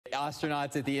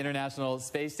astronauts at the International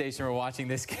Space Station were watching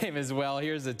this game as well.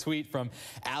 Here's a tweet from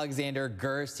Alexander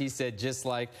Gerst. He said, just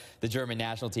like the German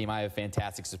national team, I have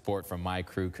fantastic support from my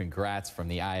crew. Congrats from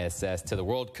the ISS to the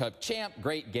World Cup champ.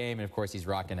 Great game. And, of course, he's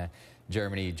rocking a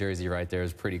Germany jersey right there.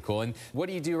 It's pretty cool. And what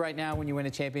do you do right now when you win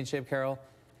a championship, Carol?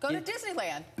 Go to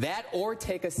Disneyland. That or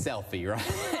take a selfie,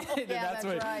 right? Yeah, that's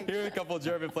right. Here are a couple of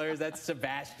German players. That's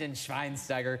Sebastian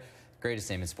Schweinsteiger. Greatest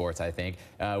name in sports, I think,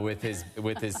 with his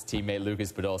teammate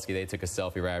Lucas Podolski. They took a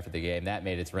selfie right after the game. That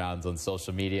made its rounds on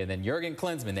social media. And then Jurgen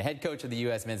Klinsmann, the head coach of the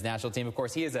U.S. men's national team. Of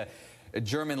course, he is a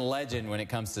German legend when it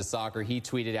comes to soccer. He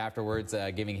tweeted afterwards,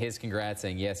 giving his congrats,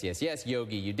 saying, yes, yes, yes,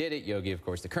 Yogi, you did it. Yogi, of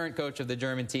course, the current coach of the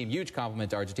German team. Huge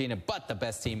compliment to Argentina, but the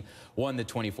best team won the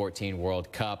 2014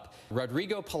 World Cup.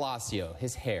 Rodrigo Palacio,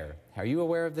 his hair. Are you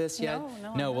aware of this yet?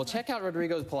 No. Well, check out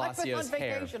Rodrigo Palacio's hair. I've been on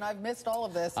vacation. I've missed all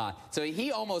of this. So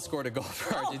he almost scored a goal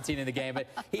for Argentina in the game, but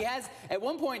he has, at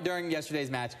one point during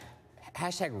yesterday's match,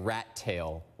 hashtag rat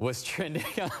tail was trending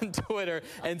on Twitter,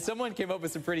 and someone came up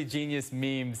with some pretty genius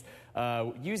memes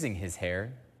using his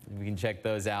hair. We can check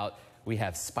those out. We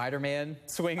have Spider-Man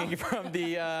swinging from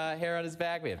the hair on his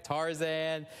back. We have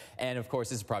Tarzan. And, of course,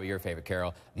 this is probably your favorite,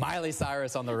 Carol, Miley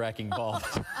Cyrus on the wrecking ball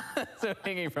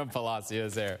swinging from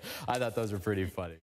Palacio's hair. I thought those were pretty funny.